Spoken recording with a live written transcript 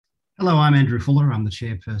Hello, I'm Andrew Fuller. I'm the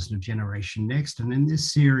chairperson of Generation Next. And in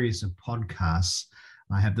this series of podcasts,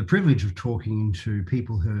 I have the privilege of talking to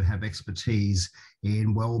people who have expertise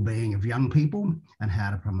in well-being of young people and how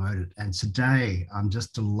to promote it. And today, I'm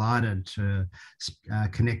just delighted to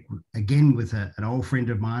connect again with an old friend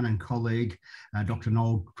of mine and colleague, Dr.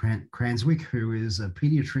 Noel Cranswick, who is a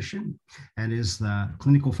paediatrician and is the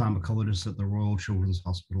clinical pharmacologist at the Royal Children's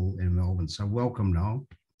Hospital in Melbourne. So welcome, Noel.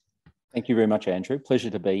 Thank you very much, Andrew. Pleasure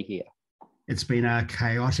to be here. It's been a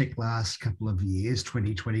chaotic last couple of years,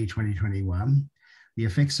 2020, 2021. The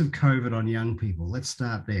effects of COVID on young people. Let's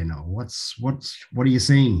start there, Noel. What are you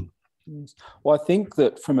seeing? Well, I think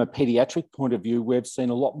that from a paediatric point of view, we've seen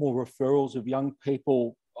a lot more referrals of young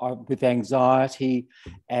people with anxiety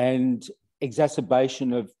and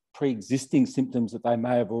exacerbation of pre-existing symptoms that they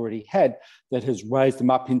may have already had that has raised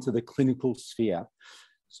them up into the clinical sphere.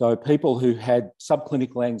 So people who had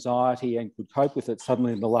subclinical anxiety and could cope with it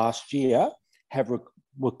suddenly in the last year have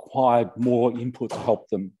required more input to help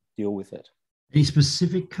them deal with it. Any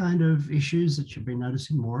specific kind of issues that you've been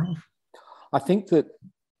noticing more of? I think that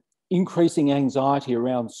increasing anxiety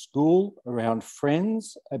around school, around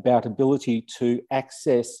friends, about ability to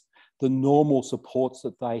access the normal supports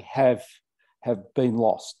that they have been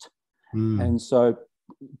lost. And so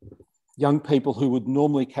young people who would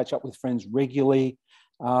normally catch up with friends regularly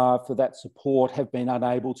for that support have been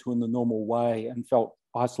unable to in the normal way and felt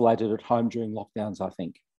isolated at home during lockdowns, I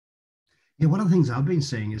think. Yeah, one of the things I've been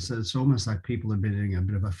seeing is that it's almost like people have been doing a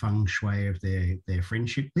bit of a feng shui of their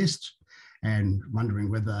friendship list and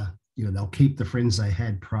wondering whether they'll keep the friends they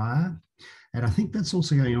had prior. And I think that's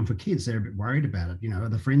also going on for kids. They're a bit worried about it. Are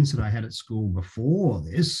the friends that I had at school before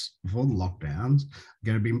the lockdowns,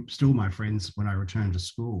 going to be still my friends when I return to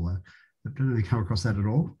school? I don't really come across that at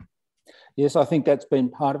all. Yes, I think that's been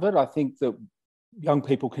part of it. I think that young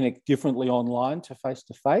people connect differently online to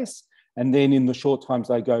face. And then in the short times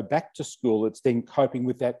they go back to school, it's then coping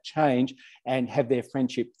with that change and have their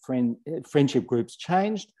friendship groups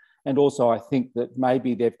changed. And also I think that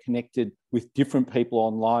maybe they've connected with different people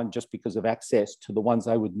online just because of access to the ones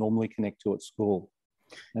they would normally connect to at school.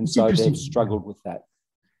 And so they've struggled with that.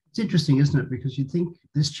 It's interesting, isn't it? Because you'd think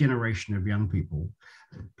this generation of young people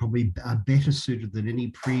probably are better suited than any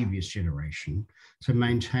previous generation to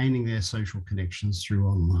maintaining their social connections through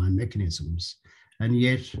online mechanisms. And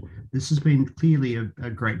yet this has been clearly a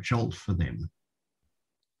great jolt for them.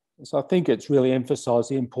 So I think it's really emphasised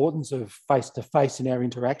the importance of face-to-face in our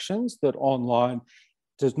interactions, that online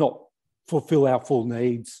does not fulfil our full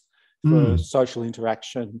needs for social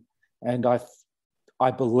interaction. And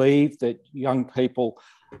I believe that young people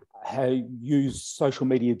use social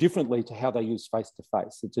media differently to how they use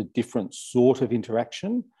face-to-face. It's a different sort of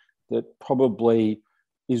interaction that probably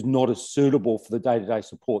is not as suitable for the day-to-day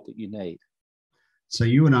support that you need. So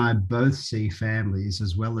you and I both see families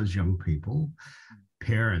as well as young people,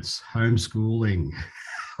 parents, homeschooling,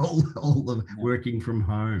 all the working from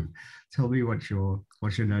home. Tell me what you're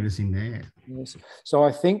noticing there. Yes. So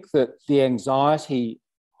I think that the anxiety,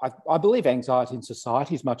 I believe anxiety in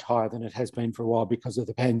society is much higher than it has been for a while because of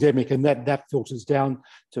the pandemic, and that filters down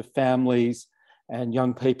to families and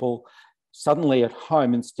young people suddenly at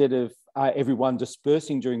home. Instead of everyone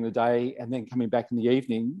dispersing during the day and then coming back in the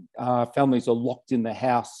evening, families are locked in the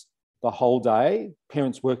house the whole day,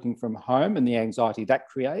 parents working from home, and the anxiety that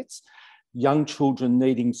creates, young children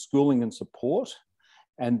needing schooling and support.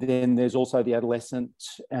 And then there's also the adolescent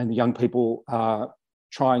and the young people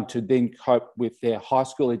trying to then cope with their high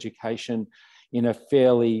school education in a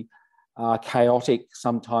fairly chaotic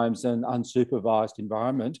sometimes and unsupervised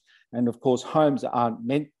environment. And of course, homes aren't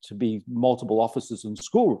meant to be multiple offices and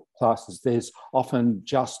school classes. There's often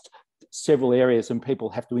just several areas and people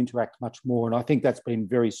have to interact much more. And I think that's been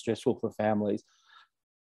very stressful for families.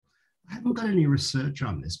 I haven't got any research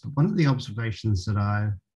on this, but one of the observations that I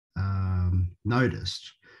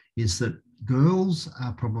noticed is that girls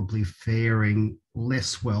are probably faring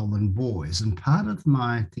less well than boys. And part of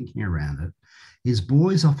my thinking around it is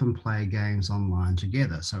boys often play games online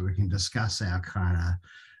together so we can discuss our kind of,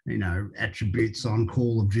 attributes on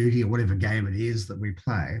Call of Duty or whatever game it is that we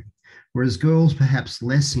play. Whereas girls, perhaps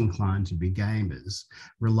less inclined to be gamers,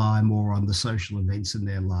 rely more on the social events in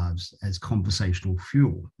their lives as conversational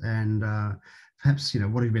fuel. And perhaps,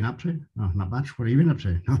 what have you been up to? Oh, not much. What have you been up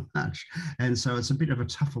to? Not much. And so it's a bit of a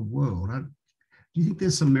tougher world. Do you think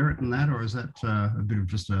there's some merit in that, or is that a bit of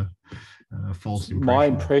just a false impression? My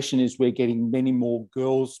impression is we're getting many more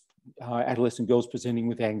girls, adolescent girls presenting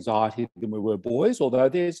with anxiety than we were boys, although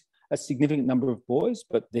there's a significant number of boys,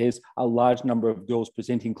 but there's a large number of girls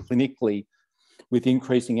presenting clinically with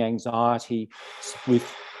increasing anxiety, with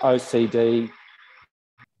OCD,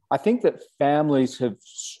 I think that families have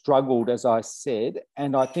struggled, as I said,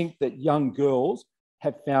 and I think that young girls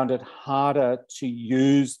have found it harder to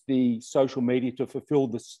use the social media to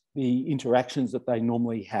fulfill the interactions that they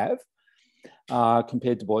normally have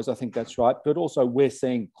compared to boys. I think that's right. But also we're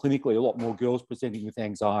seeing clinically a lot more girls presenting with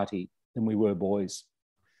anxiety than we were boys.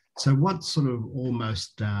 So what sort of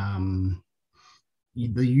almost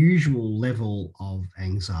the usual level of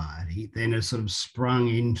anxiety then is sort of sprung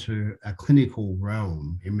into a clinical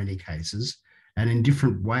realm in many cases, and in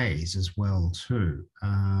different ways as well too.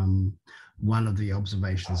 One of the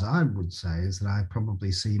observations I would say is that I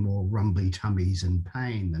probably see more rumbly tummies and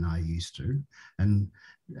pain than I used to, and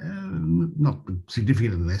not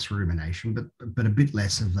significantly less rumination, but a bit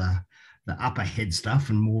less of the upper head stuff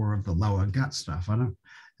and more of the lower gut stuff. I don't.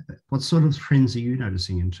 What sort of trends are you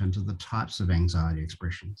noticing in terms of the types of anxiety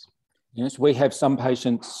expressions? Yes, we have some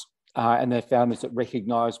patients and their families that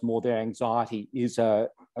recognise more their anxiety is a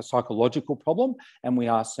psychological problem, and we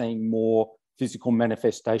are seeing more physical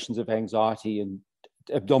manifestations of anxiety, and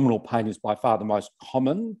abdominal pain is by far the most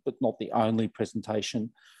common, but not the only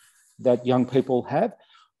presentation that young people have.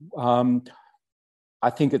 I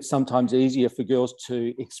think it's sometimes easier for girls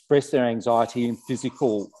to express their anxiety in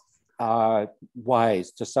physical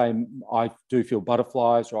ways. To say, I do feel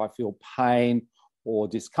butterflies, or I feel pain or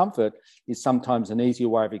discomfort, is sometimes an easier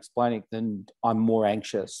way of explaining it than I'm more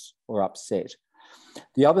anxious or upset.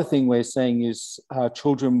 The other thing we're seeing is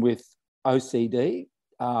children with OCD,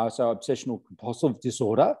 so obsessional compulsive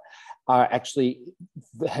disorder, actually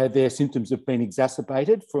have their symptoms have been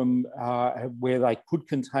exacerbated from where they could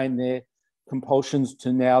contain their compulsions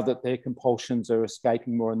to now that their compulsions are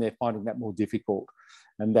escaping more and they're finding that more difficult,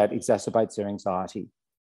 and that exacerbates their anxiety.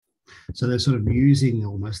 So they're sort of using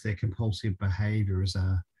almost their compulsive behaviour as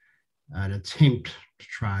an attempt to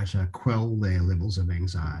try to quell their levels of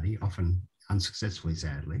anxiety, often unsuccessfully,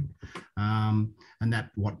 sadly. And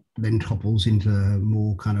that what then topples into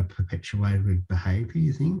more kind of perpetuated behaviour,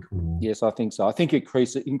 you think? Or? Yes, I think so. I think it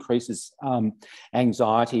increases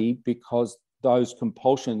anxiety because those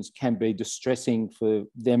compulsions can be distressing for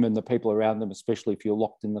them and the people around them, especially if you're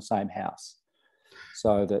locked in the same house.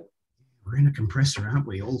 So that we're in a compressor, aren't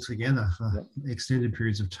we, all together for extended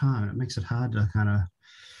periods of time. It makes it hard to kind of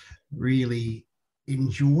really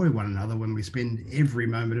enjoy one another when we spend every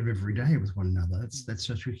moment of every day with one another. That's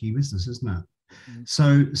a tricky business, isn't it? Mm.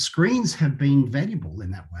 So screens have been valuable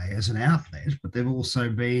in that way as an outlet, but they've also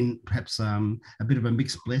been perhaps a bit of a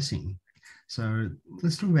mixed blessing. So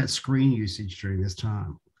let's talk about screen usage during this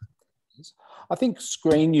time. I think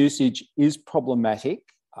screen usage is problematic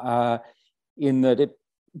in that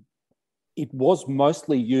it was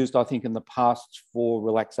mostly used, I think, in the past for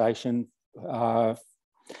relaxation.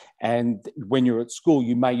 And when you're at school,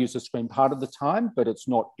 you may use a screen part of the time, but it's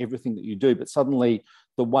not everything that you do. But suddenly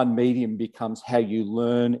the one medium becomes how you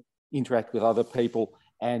learn, interact with other people,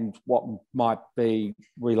 and what might be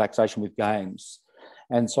relaxation with games.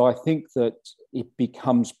 And so I think that it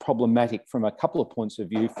becomes problematic from a couple of points of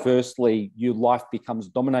view. Firstly, your life becomes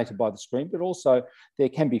dominated by the screen, but also there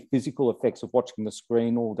can be physical effects of watching the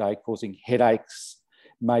screen all day, causing headaches,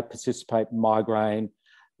 may participate in migraine.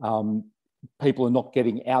 People are not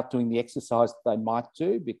getting out doing the exercise that they might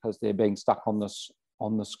do because they're being stuck on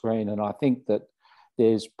the screen. And I think that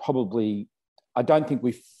there's probably, I don't think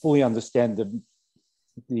we fully understand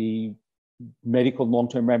the medical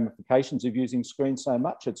long-term ramifications of using screens so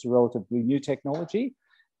much. It's a relatively new technology,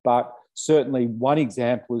 but certainly one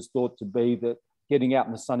example is thought to be that getting out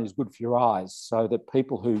in the sun is good for your eyes, so that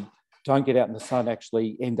people who don't get out in the sun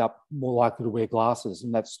actually end up more likely to wear glasses,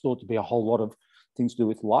 and that's thought to be a whole lot of things to do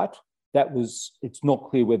with light. It's not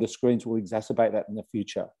clear whether screens will exacerbate that in the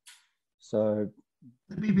future. So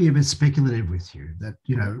let me be a bit speculative with you that,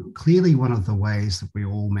 clearly one of the ways that we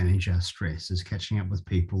all manage our stress is catching up with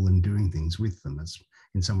people and doing things with them. It's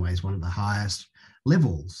in some ways one of the highest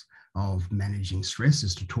levels of managing stress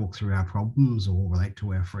is to talk through our problems or relate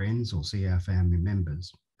to our friends or see our family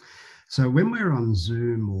members. So when we're on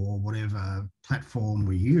Zoom or whatever platform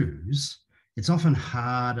we use, it's often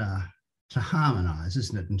harder to harmonise,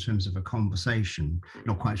 isn't it, in terms of a conversation?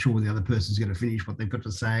 Not quite sure whether the other person's going to finish what they've got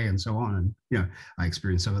to say and so on. And, I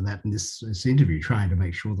experienced some of that in this interview, trying to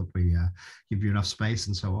make sure that we give you enough space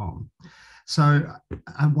and so on. So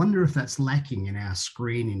I wonder if that's lacking in our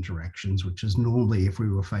screen interactions, which is normally, if we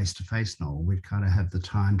were face-to-face, Noel, we'd kind of have the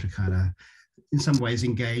time to kind of, in some ways,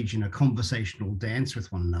 engage in a conversational dance with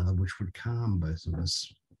one another, which would calm both of us.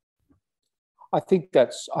 I think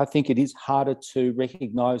it is harder to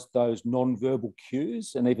recognise those non-verbal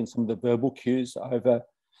cues and even some of the verbal cues over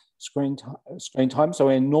screen time. So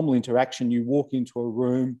in normal interaction, you walk into a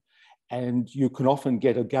room and you can often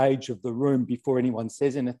get a gauge of the room before anyone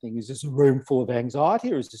says anything. Is this a room full of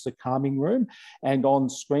anxiety, or is this a calming room? And on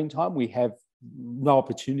screen time, we have no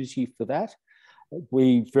opportunity for that.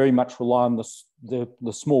 We very much rely on the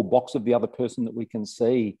small box of the other person that we can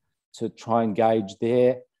see to try and gauge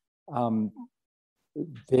their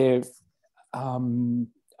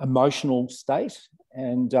emotional state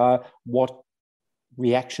and what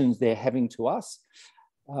reactions they're having to us.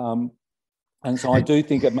 And so I do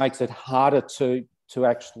think it makes it harder to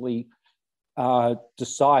actually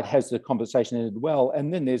decide, has the conversation ended well?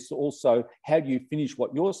 And then there's also, how do you finish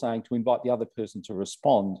what you're saying to invite the other person to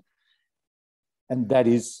respond? And that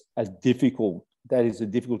is a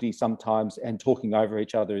difficulty sometimes, and talking over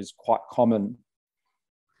each other is quite common.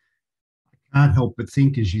 I can't help but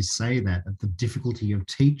think, as you say that, of the difficulty of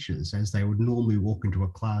teachers, as they would normally walk into a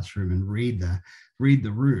classroom and read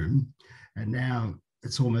the room, and now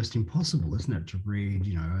it's almost impossible, isn't it, to read,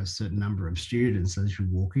 a certain number of students as you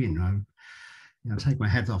walk in. I take my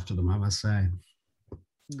hat off to them, I must say.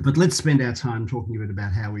 But let's spend our time talking a bit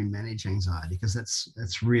about how we manage anxiety, because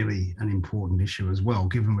that's really an important issue as well,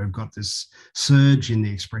 given we've got this surge in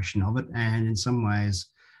the expression of it, and in some ways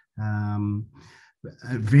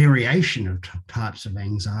a variation of types of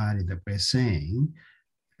anxiety that we're seeing.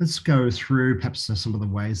 Let's go through perhaps some of the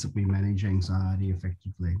ways that we manage anxiety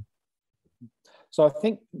effectively. So I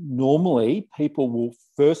think normally people will,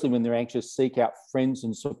 firstly, when they're anxious, seek out friends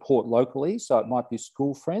and support locally. So it might be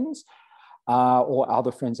school friends or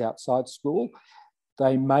other friends outside school.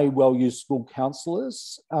 They may well use school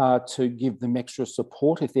counsellors to give them extra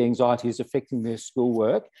support if the anxiety is affecting their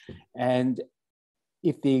schoolwork. And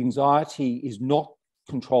if the anxiety is not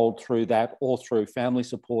controlled through that or through family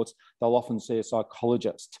supports, they'll often see a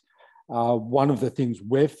psychologist. One of the things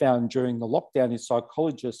we've found during the lockdown is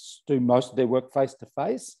psychologists do most of their work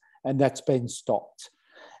face-to-face, and that's been stopped.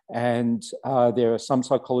 And there are some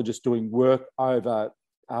psychologists doing work over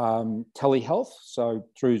telehealth, so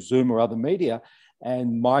through Zoom or other media.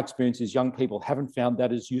 And my experience is young people haven't found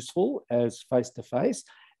that as useful as face-to-face.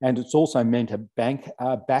 And it's also meant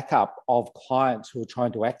a backup of clients who are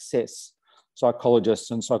trying to access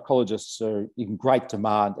psychologists, and psychologists are in great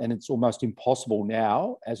demand, and it's almost impossible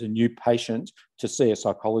now as a new patient to see a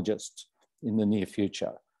psychologist in the near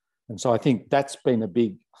future. And so I think that's been a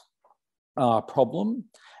big problem.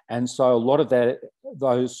 And so a lot of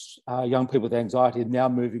those young people with anxiety are now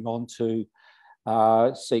moving on to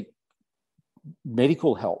seek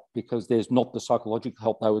medical help, because there's not the psychological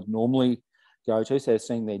help they would normally go to. So they're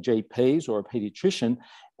seeing their GPs or a paediatrician,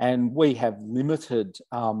 and we have limited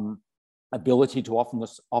ability to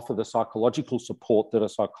offer the psychological support that a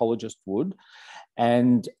psychologist would.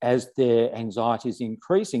 And as their anxiety is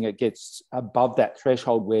increasing, it gets above that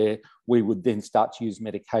threshold where we would then start to use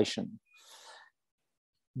medication.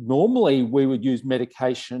 Normally, we would use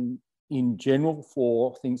medication in general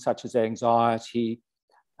for things such as anxiety,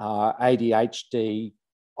 ADHD,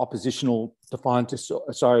 oppositional defiant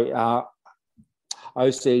disorder,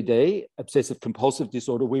 OCD, obsessive compulsive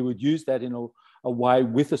disorder. We would use that in a way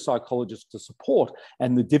with a psychologist to support.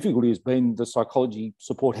 And the difficulty has been the psychology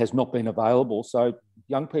support has not been available. So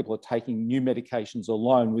young people are taking new medications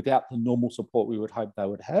alone without the normal support we would hope they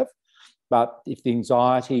would have. But if the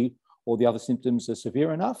anxiety or the other symptoms are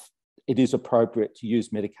severe enough, it is appropriate to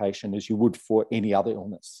use medication as you would for any other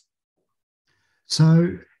illness.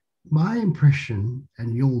 So my impression,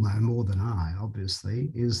 and you'll know more than I,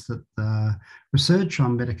 obviously, is that the research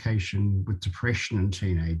on medication with depression in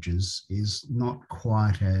teenagers is not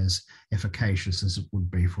quite as efficacious as it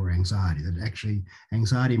would be for anxiety, that actually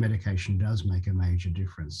anxiety medication does make a major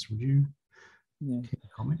difference. Would you care to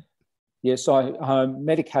comment? Yeah, so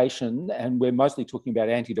medication, and we're mostly talking about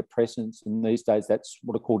antidepressants, and these days that's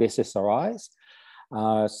what are called SSRIs,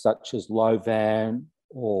 such as Lovan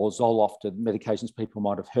or Zoloft, medications people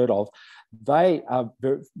might have heard of. They are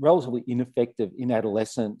relatively ineffective in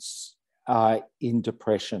adolescents in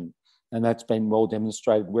depression, and that's been well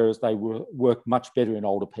demonstrated, whereas they work much better in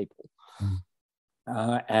older people.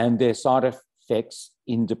 And their side effects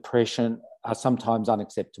in depression are sometimes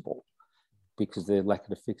unacceptable because of their lack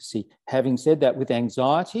of efficacy. Having said that, with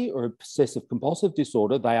anxiety or obsessive compulsive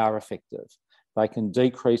disorder, they are effective. They can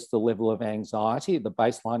decrease the level of anxiety, the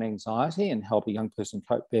baseline anxiety, and help a young person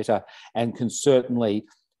cope better, and can certainly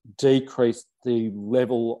decrease the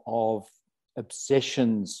level of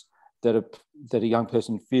obsessions that a young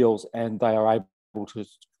person feels, and they are able to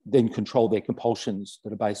then control their compulsions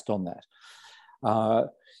that are based on that.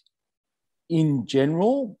 In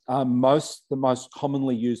general, the most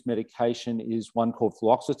commonly used medication is one called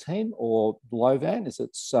fluoxetine, or Lovan, as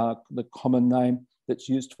it's the common name that's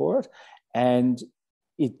used for it. And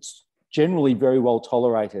it's generally very well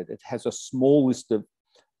tolerated. It has a small list of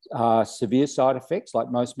severe side effects,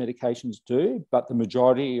 like most medications do, but the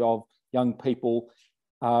majority of young people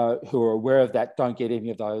who are aware of that don't get any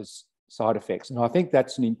of those side effects. And I think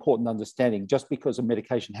that's an important understanding. Just because a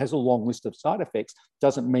medication has a long list of side effects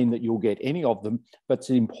doesn't mean that you'll get any of them, but it's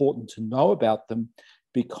important to know about them,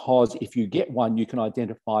 because if you get one, you can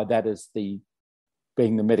identify that as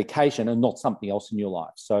being the medication and not something else in your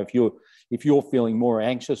life. So if you're feeling more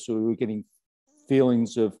anxious, or you're getting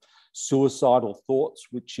feelings of suicidal thoughts,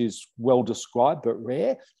 which is well described but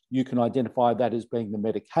rare, you can identify that as being the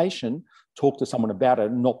medication, talk to someone about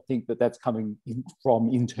it, and not think that that's coming from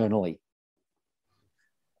internally.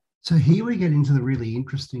 So here we get into the really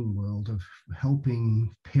interesting world of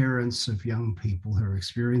helping parents of young people who are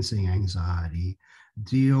experiencing anxiety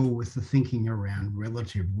deal with the thinking around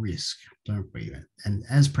relative risk, don't we? And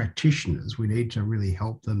as practitioners, we need to really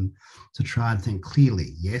help them to try and think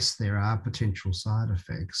clearly. Yes, there are potential side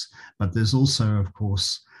effects, but there's also, of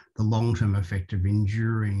course, the long-term effect of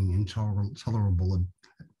enduring intolerable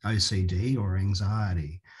OCD or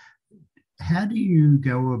anxiety. How do you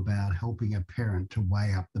go about helping a parent to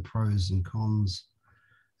weigh up the pros and cons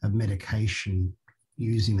of medication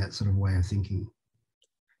using that sort of way of thinking?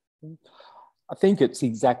 I think it's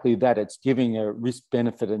exactly that. It's giving a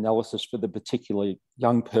risk-benefit analysis for the particular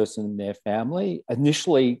young person and their family.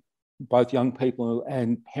 Initially, both young people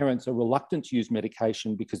and parents are reluctant to use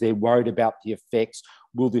medication because they're worried about the effects.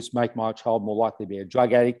 Will this make my child more likely to be a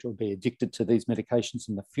drug addict or be addicted to these medications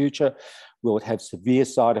in the future? Will it have severe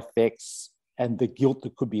side effects, and the guilt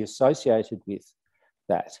that could be associated with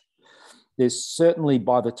that? There's certainly,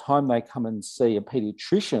 by the time they come and see a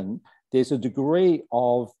paediatrician, there's a degree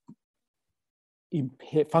of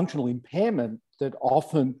functional impairment that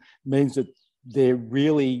often means that they're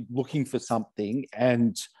really looking for something,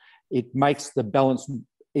 and it makes the balance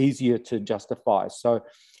easier to justify. So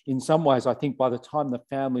in some ways, I think by the time the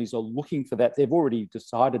families are looking for that, they've already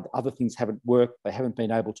decided other things haven't worked. They haven't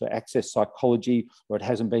been able to access psychology, or it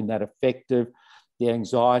hasn't been that effective. The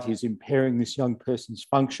anxiety is impairing this young person's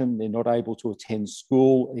function. They're not able to attend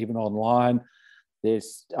school, even online. They're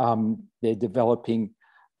developing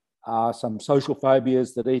some social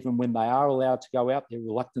phobias that even when they are allowed to go out, they're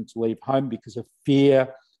reluctant to leave home because of fear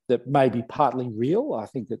that may be partly real. I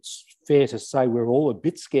think it's fair to say we're all a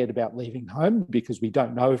bit scared about leaving home because we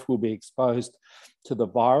don't know if we'll be exposed to the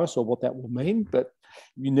virus or what that will mean. But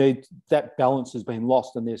that balance has been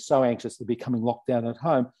lost, and they're so anxious to be coming locked down at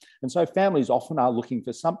home. And so families often are looking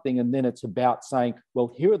for something, and then it's about saying,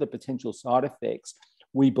 well, here are the potential side effects.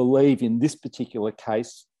 We believe in this particular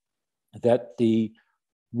case that the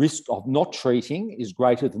risk of not treating is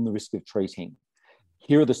greater than the risk of treating.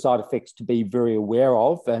 Here are the side effects to be very aware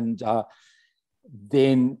of. And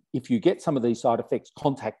then if you get some of these side effects,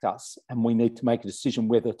 contact us, and we need to make a decision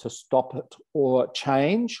whether to stop it or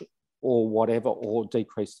change or whatever, or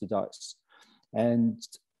decrease the dose. And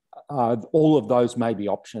all of those may be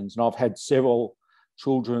options. And I've had several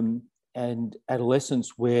children and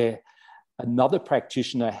adolescents where another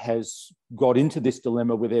practitioner has got into this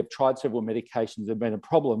dilemma where they've tried several medications, have been a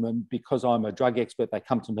problem, and because I'm a drug expert, they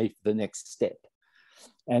come to me for the next step.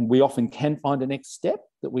 And we often can find a next step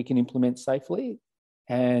that we can implement safely,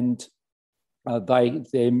 and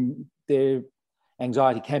their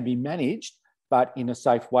anxiety can be managed, but in a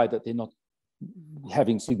safe way that they're not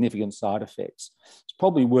having significant side effects. It's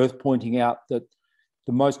probably worth pointing out that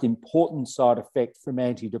the most important side effect from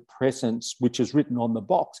antidepressants, which is written on the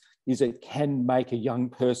box, is it can make a young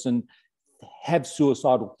person have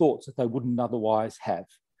suicidal thoughts that they wouldn't otherwise have.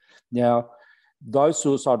 Now, those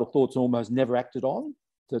suicidal thoughts are almost never acted on.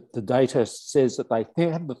 The data says that they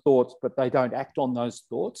have the thoughts, but they don't act on those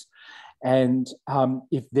thoughts. And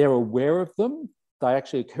if they're aware of them, they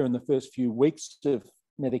actually occur in the first few weeks of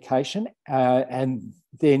medication, and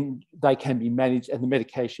then they can be managed, and the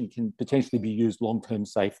medication can potentially be used long-term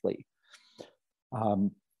safely.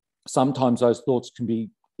 Sometimes those thoughts can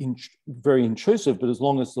be very intrusive, but as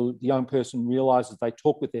long as the young person realises, they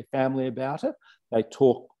talk with their family about it, they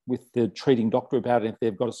talk with the treating doctor about it, if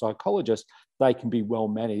they've got a psychologist, they can be well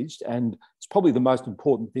managed. And it's probably the most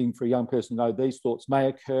important thing for a young person to know these thoughts may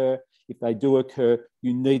occur. If they do occur,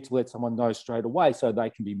 you need to let someone know straight away so they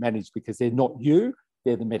can be managed, because they're not you,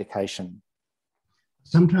 they're the medication.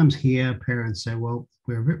 Sometimes here parents say, well,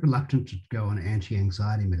 we're a bit reluctant to go on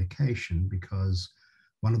anti-anxiety medication because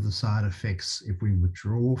one of the side effects, if we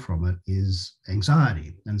withdraw from it, is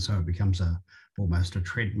anxiety. And so it becomes almost a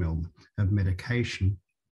treadmill of medication.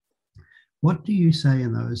 What do you say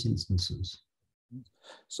in those instances?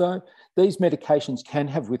 So these medications can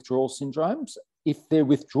have withdrawal syndromes, if they're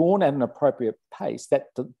withdrawn at an appropriate pace, that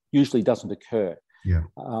usually doesn't occur. Yeah.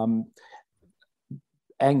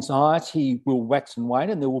 Anxiety will wax and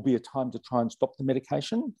wane, and there will be a time to try and stop the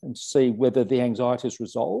medication and see whether the anxiety is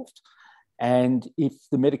resolved. And if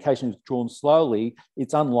the medication is withdrawn slowly,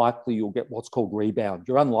 it's unlikely you'll get what's called rebound.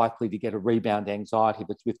 You're unlikely to get a rebound anxiety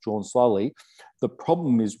that's withdrawn slowly. The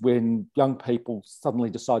problem is when young people suddenly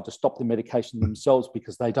decide to stop the medication themselves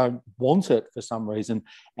because they don't want it for some reason,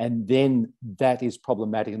 and then that is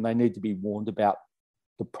problematic, and they need to be warned about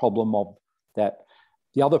the problem of that.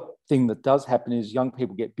 The other thing that does happen is young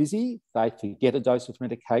people get busy, they forget a dose of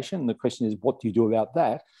medication, and the question is, what do you do about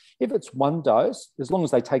that? If it's one dose, as long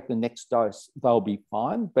as they take the next dose, they'll be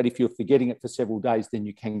fine. But if you're forgetting it for several days, then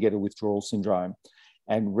you can get a withdrawal syndrome.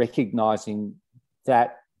 And recognising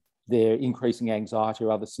that their increasing anxiety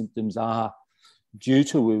or other symptoms are due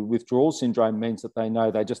to a withdrawal syndrome means that they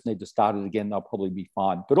know they just need to start it again, they'll probably be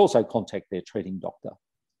fine. But also contact their treating doctor.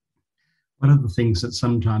 One of the things that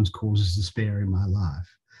sometimes causes despair in my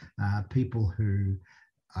life, people who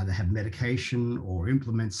either have medication or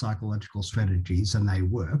implement psychological strategies and they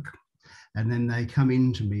work, and then they come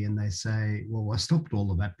in to me and they say, well, I stopped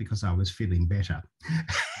all of that because I was feeling better.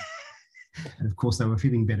 And of course, they were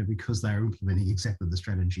feeling better because they were implementing exactly the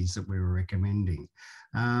strategies that we were recommending.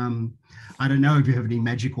 I don't know if you have any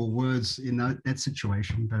magical words in that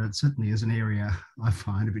situation, but it certainly is an area I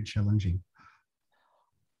find a bit challenging.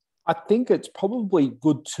 I think it's probably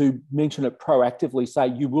good to mention it proactively, say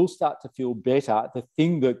you will start to feel better. The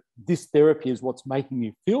thing that this therapy is what's making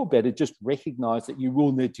you feel better, just recognise that you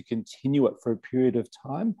will need to continue it for a period of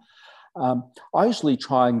time. I usually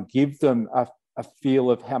try and give them a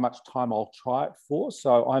feel of how much time I'll try it for.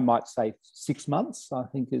 So I might say 6 months, I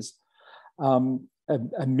think is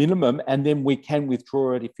a minimum, and then we can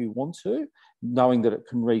withdraw it if you want to, knowing that it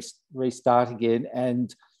can restart again.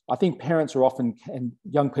 And I think parents are often, and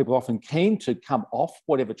young people are often keen to come off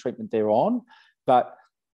whatever treatment they're on, but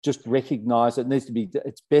just recognise it needs to be,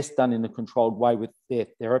 it's best done in a controlled way with their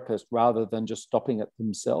therapist rather than just stopping it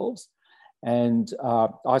themselves. And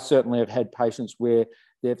I certainly have had patients where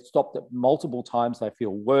they've stopped it multiple times, they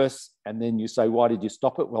feel worse, and then you say, why did you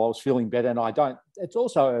stop it? Well, I was feeling better, and I don't. It's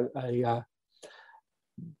also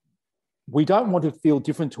we don't want to feel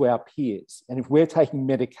different to our peers. And if we're taking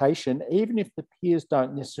medication, even if the peers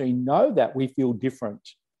don't necessarily know that, we feel different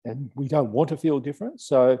and we don't want to feel different.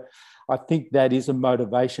 So I think that is a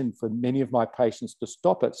motivation for many of my patients to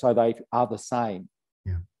stop it so they are the same.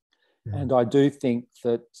 Yeah. Yeah. And I do think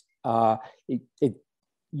that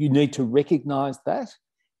you need to recognise that,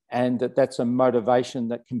 and that's a motivation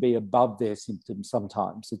that can be above their symptoms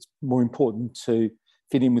sometimes. It's more important to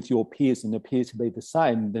fit in with your peers and appear to be the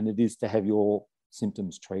same than it is to have your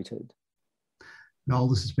symptoms treated. Noel,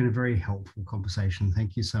 this has been a very helpful conversation.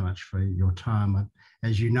 Thank you so much for your time.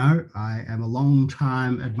 As you know, I am a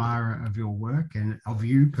long-time admirer of your work and of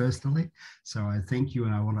you personally. So I thank you,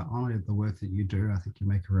 and I want to honour the work that you do. I think you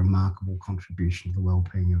make a remarkable contribution to the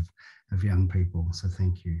well-being of young people. So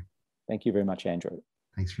thank you. Thank you very much, Andrew.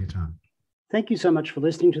 Thanks for your time. Thank you so much for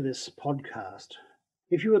listening to this podcast.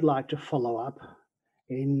 If you would like to follow up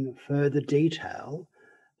in further detail,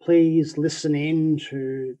 please listen in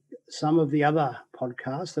to some of the other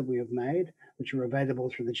podcasts that we have made, which are available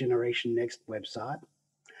through the Generation Next website.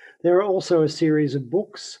 There are also a series of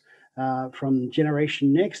books from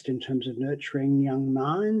Generation Next in terms of nurturing young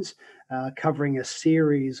minds, covering a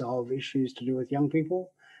series of issues to do with young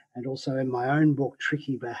people, and also in my own book,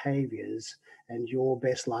 Tricky Behaviours and Your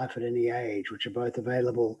Best Life at Any Age, which are both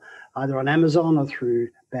available either on Amazon or through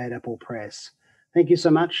Bad Apple Press. Thank you so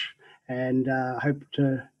much, and hope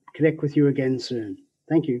to connect with you again soon.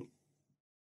 Thank you.